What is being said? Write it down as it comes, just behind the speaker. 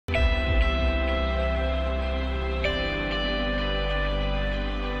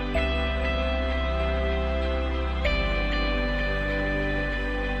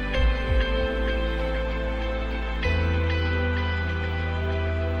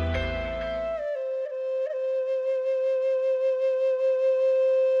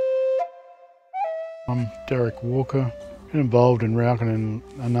I'm Derek Walker, been involved in Rauukan in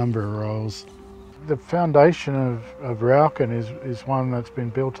a number of roles. The foundation of Rauukan is one that's been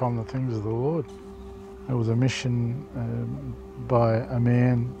built on the things of the Lord. It was a mission by a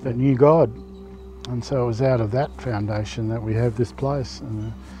man that knew God, and so it was out of that foundation that we have this place.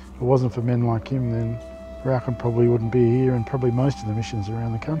 And if it wasn't for men like him, then Rauukan probably wouldn't be here, and probably most of the missions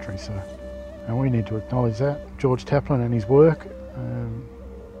around the country. And we need to acknowledge that. George Taplin and his work,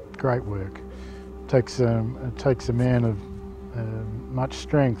 great work. It takes a man of much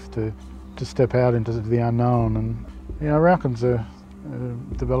strength to step out into the unknown. And Rauukan's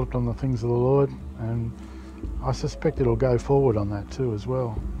developed on the things of the Lord, and I suspect it'll go forward on that too as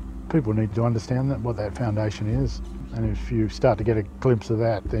well. People need to understand what that foundation is, and if you start to get a glimpse of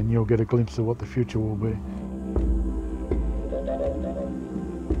that, then you'll get a glimpse of what the future will be.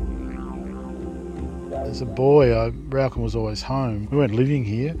 As a boy, Rauukan was always home. We weren't living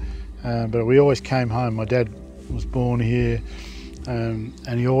here, but we always came home. My dad was born here, and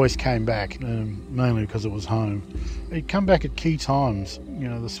he always came back, mainly because it was home. He'd come back at key times.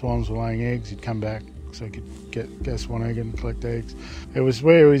 The swans were laying eggs, he'd come back so he could go swan egg and collect eggs. It was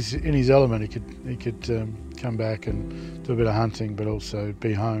where he was in his element. He could come back and do a bit of hunting, but also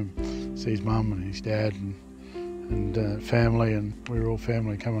be home, see his mum and his dad and family, and we were all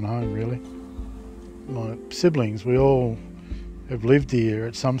family coming home, really. My siblings, we all have lived here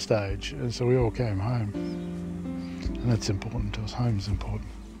at some stage, and so we all came home. And that's important to us. Home's important.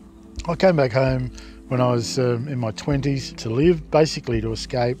 I came back home when I was in my 20s to live, basically to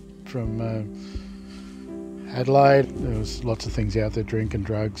escape from Adelaide. There was lots of things out there, drink and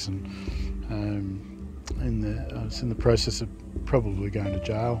drugs, and I was in the process of probably going to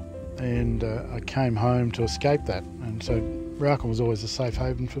jail. And I came home to escape that, and so Rauukan was always a safe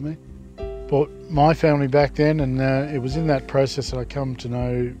haven for me. Brought my family back then, and it was in that process that I come to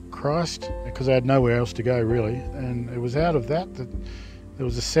know Christ, because I had nowhere else to go really, and it was out of that there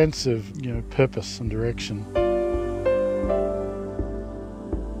was a sense of purpose and direction.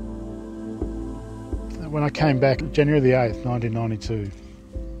 When I came back, January the 8th, 1992,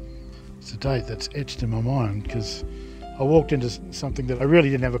 it's a date that's etched in my mind, because I walked into something that I really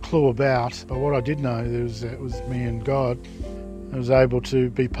didn't have a clue about, but what I did know was that it was me and God. I was able to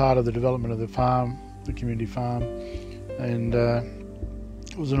be part of the development of the farm, the community farm, and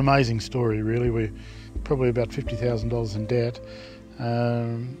it was an amazing story really. We're probably about $50,000 in debt.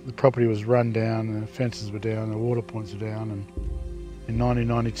 The property was run down, the fences were down, the water points were down, and in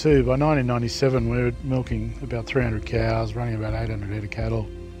 1992, by 1997 we were milking about 300 cows, running about 800 head of cattle,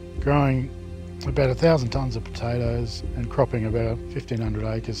 growing about 1,000 tonnes of potatoes and cropping about 1,500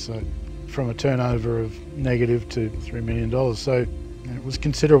 acres. So from a turnover of negative to $3 million. So it was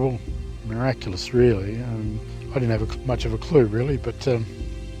considerable, miraculous really. I didn't have much of a clue really, but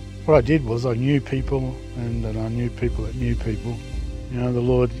what I did was I knew people, and I knew people that knew people. The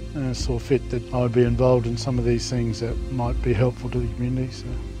Lord saw fit that I would be involved in some of these things that might be helpful to the community, so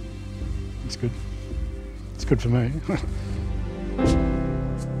it's good. It's good for me.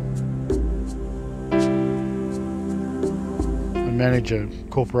 I manage a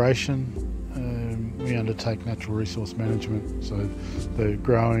corporation. We undertake natural resource management, so the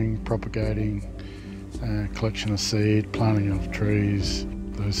growing, propagating, collection of seed, planting of trees,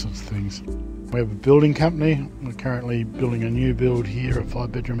 those sorts of things. We have a building company. We're currently building a new build here, a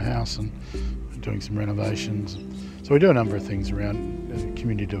 5-bedroom house, and we're doing some renovations. So we do a number of things around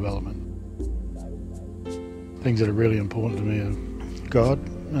community development. Things that are really important to me are God,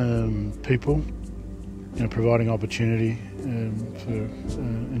 people, providing opportunity for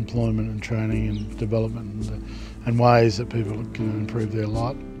employment and training and development, and ways that people can improve their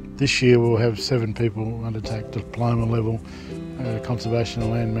lot. This year we'll have 7 people undertake diploma level conservation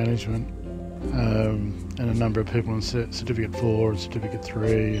and land management, and a number of people in Certificate 4 and Certificate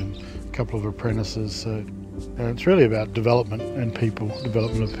 3, and a couple of apprentices. So it's really about development and people,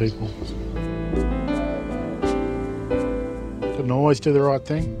 development of people. Didn't always do the right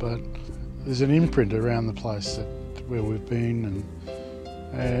thing, but there's an imprint around the place where we've been,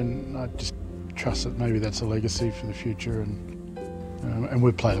 and I just trust that maybe that's a legacy for the future, and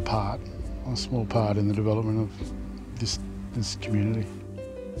we've played a small part in the development of this community.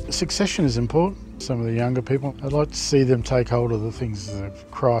 Succession is important. Some of the younger people, I'd like to see them take hold of the things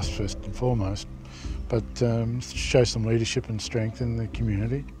of Christ first and foremost, but show some leadership and strength in the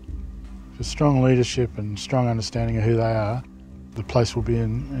community. For strong leadership and strong understanding of who they are, the place will be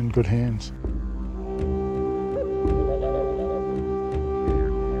in good hands.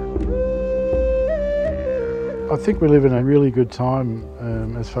 I think we live in a really good time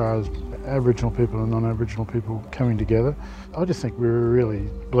as far as Aboriginal people and non-Aboriginal people coming together. I just think we're a really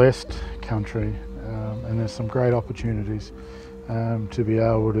blessed country, and there's some great opportunities to be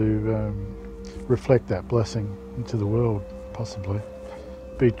able to reflect that blessing into the world, possibly.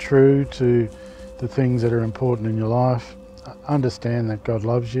 Be true to the things that are important in your life. Understand that God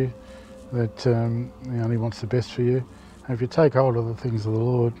loves you, that He only wants the best for you. And if you take hold of the things of the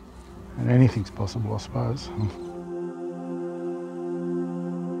Lord, and anything's possible, I suppose.